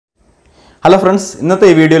Hello friends, in this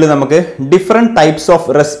video we will different types of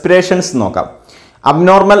respirations.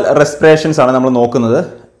 Abnormal respirations are we looking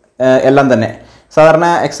at. Sadarna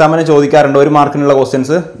exam ഒരു മാർക്കിനുള്ള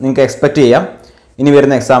questions നിങ്ങൾക്ക് expect ചെയ്യാം. ഇനി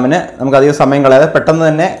വരുന്ന എക്സാമിന് നമുക്ക് അധികം സമയം കളയാതെ പെട്ടെന്ന്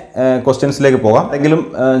തന്നെ ക്വസ്റ്റ്യൻസിലേക്ക് പോകാം. എന്തെങ്കിലും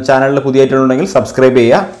ചാനലിൽ പുതിയതായിട്ടുണ്ടെങ്കിൽ സബ്സ്ക്രൈബ്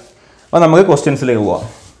ചെയ്യുക. അപ്പോൾ നമുക്ക് ക്വസ്റ്റ്യൻസിലേക്ക് പോകാം.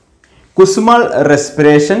 കുസ്മാൾ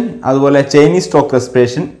റെസ്പിറേഷൻ, അതുപോലെ Chinese stock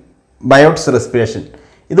respiration, Biot's respiration,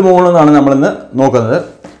 ഇത് മൂന്നെണ്ണമാണ് നമ്മൾ ഇന്ന് നോക്കുന്നത്.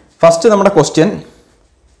 ഫസ്റ്റ് നമ്മുടെ question,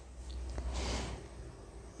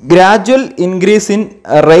 gradual increase in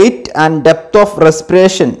rate and depth of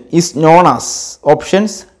respiration is known as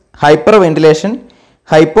options: hyperventilation,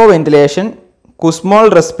 hypoventilation, Kussmaul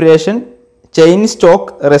respiration, chain stroke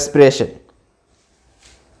respiration.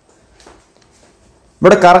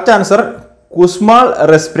 But correct answer Kussmaul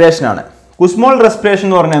respiration ആണ്. Kussmaul respiration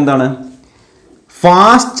എന്ന് പറഞ്ഞാൽ എന്താണ്?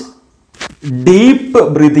 ഫാസ്റ്റ് ഡീപ്പ്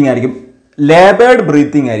ബ്രീത്തിങ് ആയിരിക്കും, laboured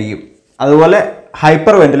breathing ആയിരിക്കും, അതുപോലെ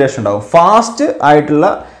hyper ventilation ഉണ്ടാവും. Fast ആയിട്ടുള്ള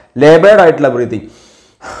laboured ആയിട്ടുള്ള ബ്രീത്തിങ്,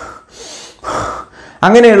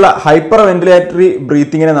 അങ്ങനെയുള്ള ഹൈപ്പർ വെന്റിലേറ്ററി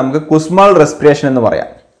ബ്രീത്തിങ്ങിനെ നമുക്ക് കുസ്മാൾ റെസ്പിറേഷൻ എന്ന് പറയാം.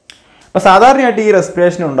 അപ്പോൾ സാധാരണയായിട്ട് ഈ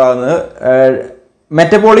റെസ്പിറേഷൻ ഉണ്ടാകുന്നത്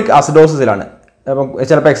മെറ്റബോളിക് അസിഡോസിസിലാണ്. അപ്പം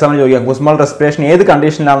ചിലപ്പോൾ എക്സാമിന് ചോദിക്കാം കുസ്മാൾ റെസ്പിറേഷൻ ഏത്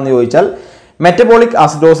കണ്ടീഷനിലാണെന്ന് ചോദിച്ചാൽ മെറ്റബോളിക്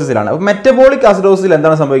അസിഡോസിസിലാണ്. അപ്പോൾ മെറ്റബോളിക് അസിഡോസിസിൽ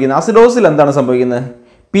എന്താണ് സംഭവിക്കുന്നത്? അസിഡോസിൽ എന്താണ് സംഭവിക്കുന്നത്?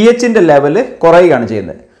 pHന്റെ ലെവൽ കുറയുകയാണ്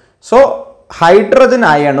ചെയ്യുന്നത്. സോ ഹൈഡ്രജൻ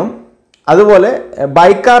അയണും അതുപോലെ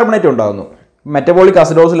ബൈകാർബണേറ്റ് ഉണ്ടാകുന്നു. മെറ്റബോളിക്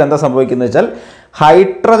അസിഡോസിൽ എന്താ സംഭവിക്കുന്നത് വെച്ചാൽ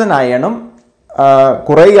ഹൈഡ്രജൻ അയണും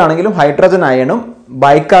കുറയുകയാണെങ്കിലും ഹൈഡ്രജൻ അയണും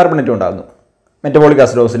ബൈകാർബണേറ്റും ഉണ്ടാകുന്നു മെറ്റബോളിക്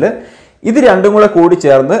അസിഡോസിൽ. ഇത് രണ്ടും കൂടെ കൂടി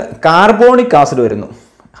ചേർന്ന് കാർബോണിക് ആസിഡ് വരുന്നു.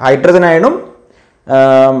 ഹൈഡ്രജൻ അയണും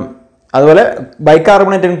അതുപോലെ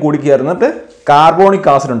ബൈകാർബണേറ്റും കൂടി ചേർന്നിട്ട്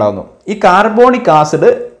കാർബോണിക് ആസിഡ് ഉണ്ടാകുന്നു. ഈ carbonic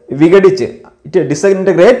acid വിഘടിച്ച് it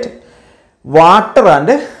ഡിസഇൻറ്റഗ്രേറ്റ് water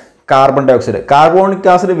and carbon dye oxide. Carbonic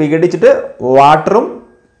acid വിഘടിച്ചിട്ട് വാട്ടറും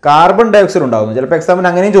കാർബൺ ഡൈ ഓക്സൈഡ് ഉണ്ടാകുന്നു. ചിലപ്പോൾ എക്സാമിന്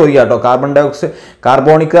അങ്ങനെയും ചോദിക്കാം കേട്ടോ.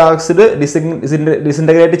 കാർബോണിക് ആസിഡ്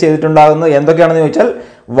ഡിസിൻറ്റഗ്രേറ്റ് ചെയ്തിട്ടുണ്ടാകുന്നത് എന്തൊക്കെയാണെന്ന് ചോദിച്ചാൽ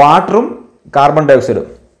വാട്ടറും കാർബൺ ഡൈ ഓക്സൈഡും.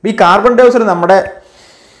 ഈ കാർബൺ ഡൈ ഓക്സൈഡ് നമ്മുടെ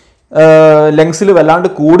ലങ്സിൽ വല്ലാണ്ട്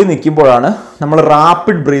കൂടി നിൽക്കുമ്പോഴാണ് നമ്മൾ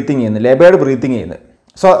റാപ്പിഡ് ബ്രീത്തിങ് ചെയ്യുന്നത്, ലേബേർഡ് ബ്രീത്തിങ് ചെയ്യുന്നത്.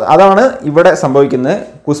 സോ അതാണ് ഇവിടെ സംഭവിക്കുന്നത്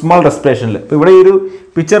കുസ്മാൾ റെസ്പിറേഷനിൽ. ഇപ്പോൾ ഇവിടെ ഈ ഒരു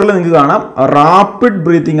പിക്ചറിൽ നിങ്ങൾക്ക് കാണാം റാപ്പിഡ്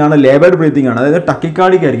ബ്രീത്തിങ് ആണ്, ലേബേർഡ് ബ്രീത്തിങ് ആണ്. അതായത്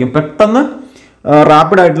ടക്കിക്കാർഡിക് ആയിരിക്കും, പെട്ടെന്ന്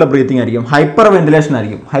റാപ്പിഡ് ആയിട്ടുള്ള ബ്രീത്തിങ് ആയിരിക്കും. ഹൈപ്പർ വെന്റിലേഷൻ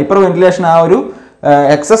ആയിരിക്കും. ഹൈപ്പർ വെന്റിലേഷൻ ആ ഒരു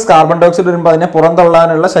എക്സസ് കാർബൺ ഡൈ ഓക്സൈഡ് വരുമ്പോൾ അതിനെ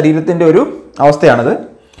പുറന്തള്ളാനുള്ള ശരീരത്തിൻ്റെ ഒരു അവസ്ഥയാണിത്.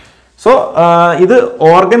 സോ ഇത്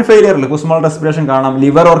ഓർഗൻ ഫെയിലിയറിൽ കുസ്മാൾ റെസ്പിറേഷൻ കാണാം,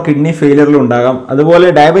 ലിവർ ഓർ കിഡ്നി ഫെയിലിയറിൽ ഉണ്ടാകാം, അതുപോലെ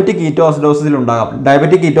ഡയബറ്റിക് കീറ്റോസിഡോസിൽ ഉണ്ടാകാം.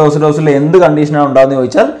 ഡയബറ്റിക് കീറ്റോസിഡോസിൽ എന്ത് കണ്ടീഷനാണ് ഉണ്ടാകുന്നത്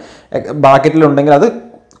ചോദിച്ചാൽ ബ്രാക്കറ്റിലുണ്ടെങ്കിൽ അത്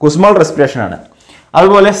കുസ്മാൾ റെസ്പിറേഷൻ ആണ്.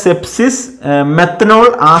 അതുപോലെ സെപ്സിസ്, മെത്തനോൾ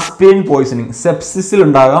ആസ്പിരിൻ പോയിസണിങ്, സെപ്സിസിൽ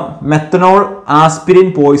ഉണ്ടാകാം, മെത്തനോൾ ആസ്പിരിൻ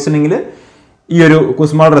പോയിസണിങ്ങിൽ ഈ ഒരു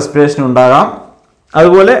കുസ്മാൾ റെസ്പിറേഷൻ ഉണ്ടാകാം.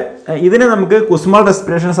 അതുപോലെ ഇതിനെ നമുക്ക് കുസ്മാൾ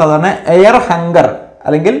റെസ്പിറേഷൻ സാധാരണ എയർ ഹങ്കർ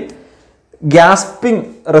അല്ലെങ്കിൽ ഗ്യാസ്പിംഗ്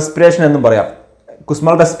റെസ്പിറേഷൻ എന്നും പറയാം.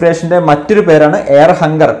 കുസ്മാൾ റെസ്പിറേഷൻ്റെ മറ്റൊരു പേരാണ് എയർ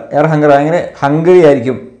ഹങ്കർ. എയർ ഹങ്കർ അങ്ങനെ ഹംഗറി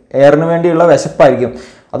ആയിരിക്കും, എയറിന് വേണ്ടിയുള്ള വിശപ്പായിരിക്കും,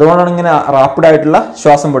 അതുകൊണ്ടാണ് ഇങ്ങനെ റാപ്പിഡായിട്ടുള്ള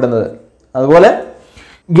ശ്വാസം വിടുന്നത്. അതുപോലെ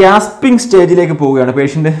ഗ്യാസ്പിംഗ് സ്റ്റേജിലേക്ക് പോവുകയാണ്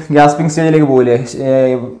പേഷ്യൻ്റ്, ഗ്യാസ്പിംഗ് സ്റ്റേജിലേക്ക് പോകില്ലേ,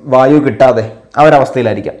 വായു കിട്ടാതെ ആ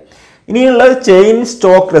ഒരവസ്ഥയിലായിരിക്കാം. ഇനിയുള്ളത് chain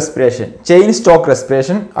stock respiration. Chain stock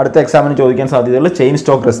respiration അടുത്ത എക്സാമിന് ചോദിക്കാൻ സാധ്യതയുള്ള ചെയിൻ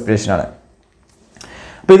സ്റ്റോക്ക് റെസ്പിറേഷൻ ആണ്.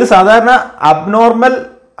 അപ്പോൾ ഇത് സാധാരണ അബ്നോർമൽ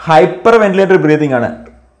ഹൈപ്പർ വെന്റിലേറ്ററി ബ്രീതിങ് ആണ്,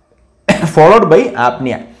 ഫോളോഡ് ബൈ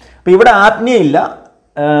ആപ്നിയ. അപ്പോൾ ഇവിടെ ആപ്നിയ ഇല്ല,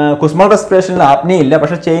 കുസ്മാൾ റെസ്പിറേഷനിൽ ആപ്നിയ ഇല്ല,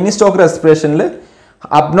 പക്ഷേ Chinese stock റെസ്പിറേഷനിൽ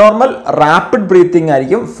abnormal rapid breathing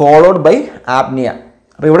ആയിരിക്കും ഫോളോഡ് ബൈ ആപ്നിയ.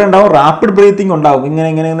 അപ്പോൾ ഇവിടെ ഉണ്ടാവും റാപ്പിഡ് ബ്രീത്തിങ് ഉണ്ടാവും,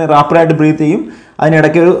 ഇങ്ങനെ റാപ്പിഡായിട്ട് ബ്രീത്ത് ചെയ്യും,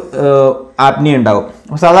 അതിനിടയ്ക്ക് ഒരു ആപ്നിയ ഉണ്ടാവും.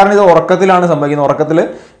 അപ്പോൾ സാധാരണ ഇത് ഉറക്കത്തിലാണ് സംഭവിക്കുന്നത്. ഉറക്കത്തിൽ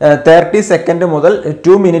 30 സെക്കൻഡ് മുതൽ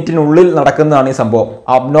 2 മിനിറ്റിനുള്ളിൽ നടക്കുന്നതാണ് ഈ സംഭവം.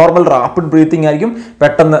 അബ്നോർമൽ റാപ്പിഡ് ബ്രീത്തിങ് ആയിരിക്കും,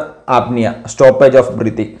 പെട്ടെന്ന് ആപ്നിയ, സ്റ്റോപ്പേജ് ഓഫ്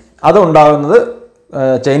ബ്രീത്തിങ്, അത് ഉണ്ടാകുന്നത്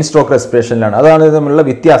ചെയിൻ സ്റ്റോക്ക് റെസ്പിറേഷനിലാണ്. അതാണ് ഇത് തമ്മിലുള്ള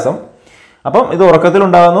വ്യത്യാസം. അപ്പം ഇത്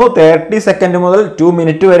ഉറക്കത്തിലുണ്ടാകുന്നു 30 സെക്കൻഡ് മുതൽ 2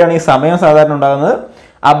 മിനിറ്റ് വരെയാണ് ഈ സമയം സാധാരണ ഉണ്ടാകുന്നത്.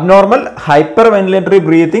 Abnormal hyper ventilatory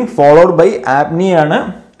breathing followed by apnea ആണ്.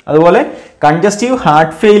 അതുപോലെ congestive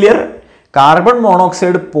heart failure, carbon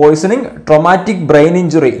monoxide poisoning, traumatic brain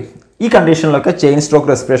injury, ഈ കണ്ടീഷനിലൊക്കെ ചെയിൻ സ്റ്റോക്ക്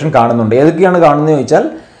റെസ്പിറേഷൻ കാണുന്നുണ്ട്. ഏതൊക്കെയാണ് കാണുന്നത് ചോദിച്ചാൽ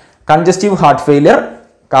congestive heart failure,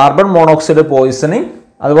 carbon monoxide poisoning,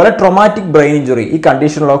 അതുപോലെ ട്രോമാറ്റിക് ബ്രെയിൻ ഇഞ്ചുറി, ഈ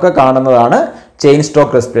കണ്ടീഷനിലൊക്കെ കാണുന്നതാണ് ചെയിൻ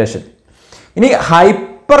സ്റ്റോക്ക് റെസ്പിറേഷൻ. ഇനി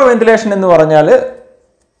ഹൈപ്പർ വെന്റിലേഷൻ എന്ന് പറഞ്ഞാൽ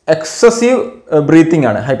എക്സസീവ് ബ്രീത്തിങ്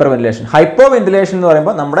ആണ് ഹൈപ്പർ വെന്റിലേഷൻ. ഹൈപ്പോ വെന്റിലേഷൻ എന്ന്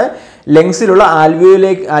പറയുമ്പോൾ നമ്മുടെ ലങ്സിലുള്ള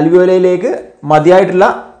ആൽവിയോലയിലേക്ക് മതിയായിട്ടുള്ള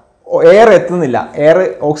എയർ എത്തുന്നില്ല, എയർ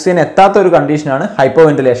ഓക്സിജൻ എത്താത്ത ഒരു കണ്ടീഷനാണ് ഹൈപ്പോ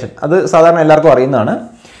വെന്റിലേഷൻ. അത് സാധാരണ എല്ലാവർക്കും അറിയുന്നതാണ്.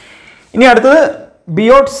 ഇനി അടുത്തത്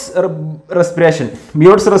ബിയോട്സ് റെസ്പിറേഷൻ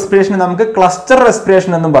നമുക്ക് ക്ലസ്റ്റർ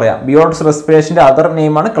റെസ്പിറേഷൻ എന്നും പറയാം. ബിയോട്സ് റെസ്പിറേഷൻ്റെ അതർ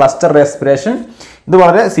നെയിമാണ് ക്ലസ്റ്റർ റെസ്പിറേഷൻ. ഇത്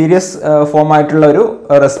വളരെ സീരിയസ് ഫോം ആയിട്ടുള്ള ഒരു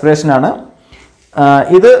റെസ്പിറേഷനാണ്.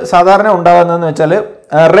 ഇത് സാധാരണ ഉണ്ടാകുന്നതെന്ന് വെച്ചാൽ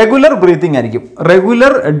റെഗുലർ ബ്രീത്തിങ് ആയിരിക്കും,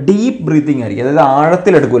 റെഗുലർ ഡീപ്പ് ബ്രീത്തിങ് ആയിരിക്കും, അതായത്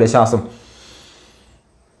ആഴത്തിലെടുക്കൂലേ ശ്വാസം.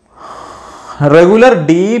 റെഗുലർ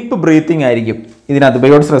ഡീപ്പ് ബ്രീത്തിങ് ആയിരിക്കും ഇതിനകത്ത്.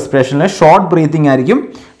 ബയോട്സ് റെസ്പിറേഷനിൽ ഷോർട്ട് ബ്രീത്തിങ് ആയിരിക്കും,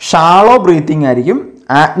 ഷാളോ ബ്രീത്തിങ് ആയിരിക്കും,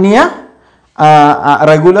 ആപ്നിയ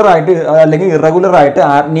റെഗുലർ ആയിട്ട് അല്ലെങ്കിൽ ഇറഗുലർ ആയിട്ട്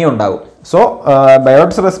ആപ്നിയ ഉണ്ടാകും. So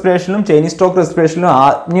Biot's റെസ്പിറേഷനിലും Chinese stock റെസ്പിറേഷനിലും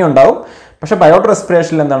apnea ഉണ്ടാവും. പക്ഷേ ബയോട്ട്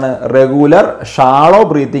റെസ്പിറേഷനിൽ എന്താണ്, റെഗുലർ ഷാളോ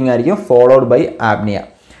ബ്രീത്തിങ് ആയിരിക്കും ഫോളോഡ് ബൈ ആപ്നിയ.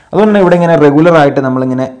 അതുകൊണ്ട് ഇവിടെ ഇങ്ങനെ റെഗുലർ ആയിട്ട്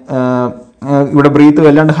നമ്മളിങ്ങനെ ഇവിടെ ബ്രീത്ത്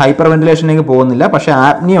വല്ലാണ്ട് ഹൈപ്പർ വെന്റിലേഷനിലേക്ക് പോകുന്നില്ല, പക്ഷേ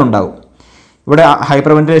ആപ്നിയ ഉണ്ടാവും. ഇവിടെ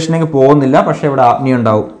ഹൈപ്പർ വെന്റിലേഷനിലേക്ക് പോകുന്നില്ല, പക്ഷേ ഇവിടെ ആപ്നിയ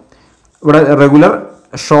ഉണ്ടാവും. ഇവിടെ റെഗുലർ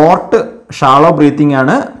ഷോർട്ട് ഷാളോ ബ്രീത്തിങ്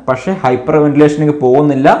ആണ്, പക്ഷേ ഹൈപ്പർ വെന്റിലേഷനിലേക്ക്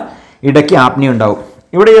പോകുന്നില്ല, ഇടയ്ക്ക് ആപ്നിയ ഉണ്ടാവും.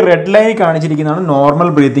 ഇവിടെ ഈ റെഡ് ലൈൻ കാണിച്ചിരിക്കുന്നതാണ് നോർമൽ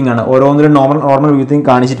ബ്രീത്തിങ് ആണ്. ഓരോന്നിലും നോർമൽ ബ്രീത്തിങ്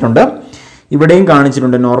കാണിച്ചിട്ടുണ്ട്, ഇവിടെയും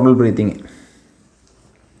കാണിച്ചിട്ടുണ്ട് നോർമൽ ബ്രീത്തിങ്.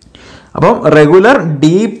 അപ്പം റെഗുലർ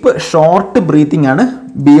ഡീപ്പ് ഷോർട്ട് ബ്രീത്തിങ് ആണ്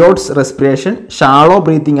ബിയോട്സ് റെസ്പിറേഷൻ. ഷാളോ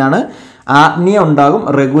ബ്രീത്തിങ് ആണ്, ആപ്നിയ ഉണ്ടാകും,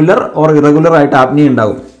 റെഗുലർ ഓർ ഇറഗുലർ ആയിട്ട് ആപ്നിയ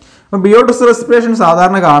ഉണ്ടാകും. അപ്പോൾ ബിയോട്സ് റെസ്പിറേഷൻ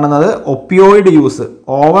സാധാരണ കാണുന്നത് opioid use,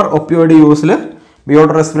 over opioid യൂസിൽ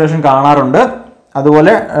ബിയോട്ട് respiration കാണാറുണ്ട്.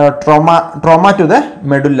 അതുപോലെ ട്രോമ ടു ദ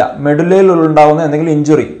മെഡുല്ലയിൽ ഉണ്ടാകുന്ന എന്തെങ്കിലും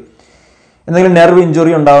ഇഞ്ചുറി, എന്തെങ്കിലും നെർവ്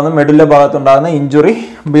ഇഞ്ചുറി ഉണ്ടാകുന്ന മെഡുല്ല ഭാഗത്തുണ്ടാകുന്ന ഇഞ്ചുറി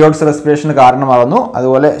ബിയോട്സ് റെസ്പിറേഷന് കാരണമാകുന്നു.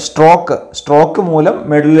 അതുപോലെ സ്ട്രോക്ക് മൂലം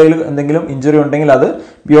മെഡുല്ലയിൽ എന്തെങ്കിലും ഇഞ്ചുറി ഉണ്ടെങ്കിൽ അത്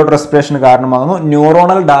ബിയോട്ട് റെസ്പിറേഷന് കാരണമാകുന്നു.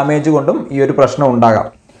 ന്യൂറോണൽ ഡാമേജ് കൊണ്ടും ഈ ഒരു പ്രശ്നം ഉണ്ടാകാം.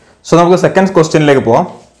 സോ നമുക്ക് സെക്കൻഡ് ക്വസ്റ്റ്യനിലേക്ക് പോവാം.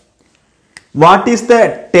 What is the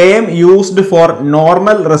term used for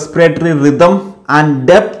normal respiratory rhythm and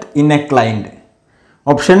depth in A client?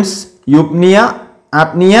 Options: യുപ്നിയ,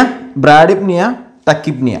 apnea, ബ്രാഡിപ്നിയ,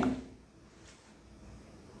 ടക്കിപ്നിയ.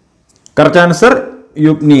 Correct answer,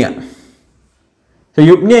 eupnea. So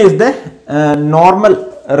eupnea is the normal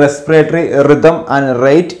respiratory rhythm and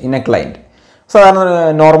rate in a client. സാധാരണ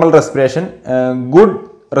normal respiration, good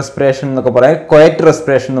respiration എന്നൊക്കെ പറയാം, quiet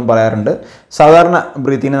respiration എന്നും പറയാറുണ്ട്. സാധാരണ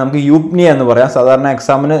ബ്രീത്തിങ്ങിനെ നമുക്ക് യൂപ്നിയ എന്ന് പറയാം. സാധാരണ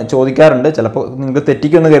എക്സാമിന് ചോദിക്കാറുണ്ട്, ചിലപ്പോൾ നിങ്ങൾക്ക്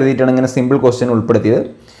തെറ്റിക്കുമെന്ന് കരുതിയിട്ടാണ് ഇങ്ങനെ സിമ്പിൾ ക്വസ്റ്റ്യൻ ഉൾപ്പെടുത്തിയത്.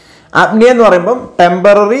 ആപ്നിയ എന്ന് പറയുമ്പം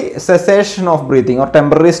temporary cessation of breathing or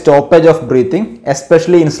temporary stoppage of breathing,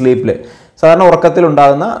 especially in സ്ലീപ്പിൽ. സാധാരണ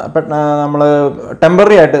ഉറക്കത്തിലുണ്ടാകുന്ന നമ്മൾ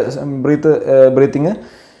ടെമ്പററി ആയിട്ട് ബ്രീത്തിങ്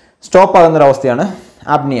സ്റ്റോപ്പ് ആകുന്നൊരവസ്ഥയാണ്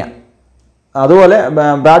ആപ്നിയ. അതുപോലെ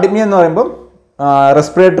ബ്രാഡിപ്നിയ എന്ന് പറയുമ്പം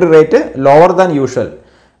respiratory rate lower than usual,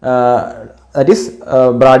 that is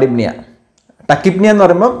ബ്രാഡിപ്നിയ. ടക്കിപ്നിയ എന്ന്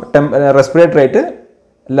പറയുമ്പം respiratory rate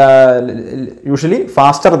usually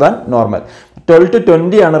faster than normal. 12 to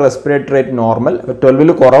 20 ആണ് റെസ്പിറേറ്ററി റേറ്റ് നോർമൽ.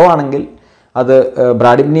 12 കുറവാണെങ്കിൽ അത്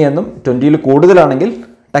ബ്രാഡിപ്നിയ എന്നും 20 കൂടുതലാണെങ്കിൽ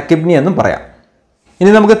ടക്കിപ്നിയ എന്നും പറയാം.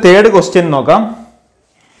 ഇനി നമുക്ക് തേർഡ് ക്വസ്റ്റ്യൻ നോക്കാം.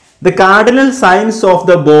 The cardinal signs of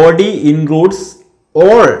the body includes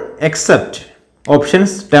all except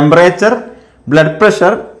options: temperature, blood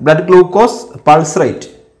pressure, blood glucose, pulse rate.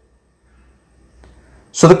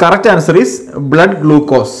 So the correct answer is blood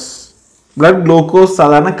glucose. Blood glucose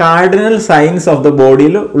സാധാരണ കാർഡിനൽ സൈൻസ് ഓഫ് ദ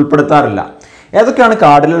ബോഡിയിൽ ഉൾപ്പെടുത്താറില്ല. ഏതൊക്കെയാണ്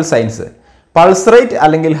cardinal signs? Pulse rate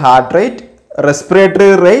അല്ലെങ്കിൽ heart rate,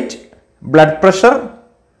 respiratory rate, blood pressure,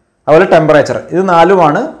 അതുപോലെ temperature. ഇത്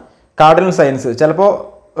നാലുമാണ് cardinal signs. ചിലപ്പോൾ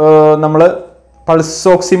നമ്മൾ pulse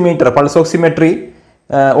oximetry,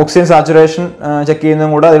 oxygen saturation check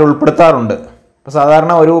ചെയ്യുന്നതും കൂടെ അതിൽ ഉൾപ്പെടുത്താറുണ്ട്. അപ്പോൾ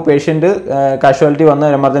സാധാരണ ഒരു പേഷ്യൻറ്റ് കാഷ്വാലിറ്റി വന്ന്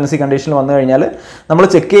എമർജൻസി കണ്ടീഷനിൽ വന്നു കഴിഞ്ഞാൽ നമ്മൾ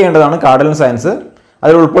ചെക്ക് ചെയ്യേണ്ടതാണ് കാർഡിനൽ സൈൻസ്.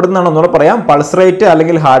 അതിൽ ഉൾപ്പെടുന്നതാണ് ഒന്നുകൂടെ പറയാം: പൾസ് റേറ്റ്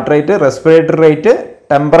അല്ലെങ്കിൽ heart rate, respiratory rate,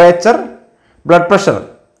 temperature, blood pressure.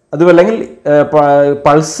 അതുമല്ലെങ്കിൽ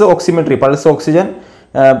pulse oximetry, pulse oxygen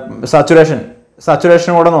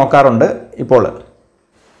saturation കൂടെ നോക്കാറുണ്ട് ഇപ്പോൾ.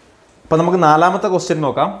 അപ്പോൾ നമുക്ക് നാലാമത്തെ ക്വസ്റ്റ്യൻ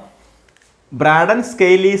നോക്കാം. Braden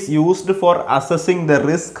scale is used for assessing the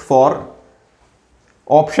risk for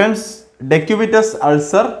options: decubitus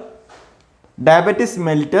ulcer, diabetes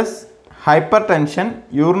mellitus, hyper tension,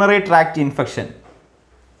 urinary tract infection.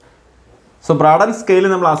 So Braden scale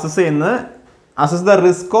നമ്മൾ assess the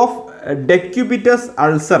risk of decubitus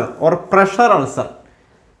ulcer or pressure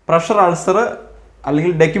ulcer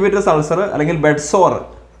അല്ലെങ്കിൽ decubitus ulcer അല്ലെങ്കിൽ bed സോർ,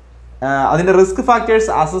 അതിൻ്റെ risk factors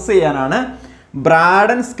assess ചെയ്യാനാണ്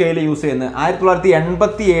Braden scale use ചെയ്യുന്നത്.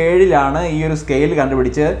 1987 ഈ ഒരു scale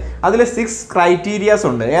കണ്ടുപിടിച്ചത്. അതിൽ 6 ക്രൈറ്റീരിയാസ്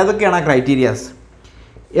ഉണ്ട്. ഏതൊക്കെയാണ് ആ criterias?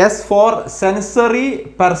 S four sensory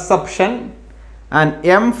perception and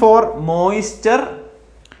M four moisture,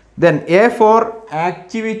 then A four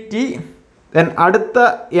activity, then അടുത്ത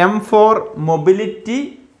M four mobility,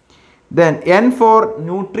 then N four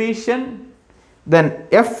nutrition, then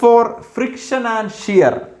F for friction and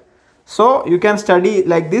shear. So you can study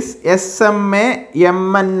like this: SMA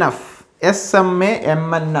MNF. SMA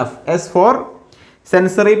MNF. S for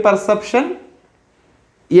sensory perception,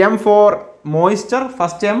 M for moisture,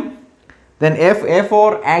 first M, then A for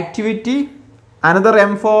activity, another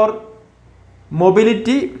M for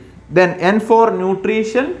mobility, then N for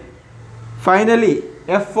nutrition, finally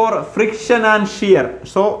F for friction and shear.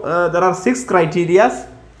 So there are 6 criteria.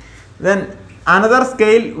 Then another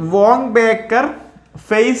scale, Wong-Baker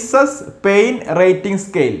Phases Pain Rating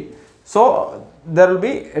Scale. So there will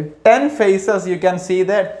be 10 phases. You can see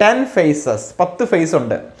the 10 phases. 10 phase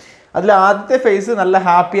ഉണ്ട്. അതിൽ ആദ്യത്തെ face നല്ല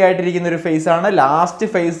happy ആയിട്ടിരിക്കുന്ന ഒരു ഫേസാണ്. Last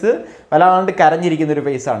face വല്ലാണ്ട് കരഞ്ഞിരിക്കുന്ന ഒരു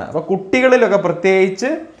ഫേസാണ്. അപ്പോൾ കുട്ടികളിലൊക്കെ പ്രത്യേകിച്ച്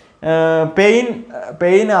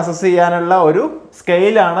പെയിൻ അസസ് ചെയ്യാനുള്ള ഒരു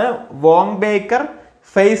സ്കെയിലാണ് Wong-Baker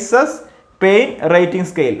faces pain rating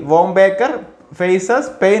scale. Wong-Baker faces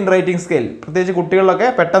pain rating scale പ്രത്യേകിച്ച് കുട്ടികളിലൊക്കെ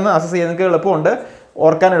പെട്ടെന്ന് അസസ് ചെയ്യാൻ എളുപ്പമുണ്ട്,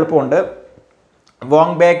 ഓർക്കാൻ എളുപ്പമുണ്ട്.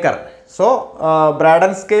 Wong-Baker. So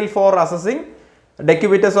Braden scale four assessing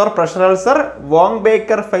decubitus or pressure ulcer,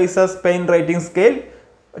 Wong-Baker Phases Pain Rating Scale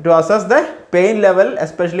to assess the pain level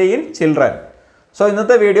especially in children. So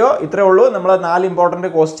ഇന്നത്തെ video ഇത്രേ ഉള്ളൂ. നമ്മൾ 4 ഇമ്പോർട്ടൻറ്റ്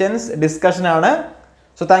ക്വസ്റ്റ്യൻസ് ഡിസ്കഷൻ ആണ്.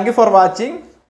 So thank you for watching.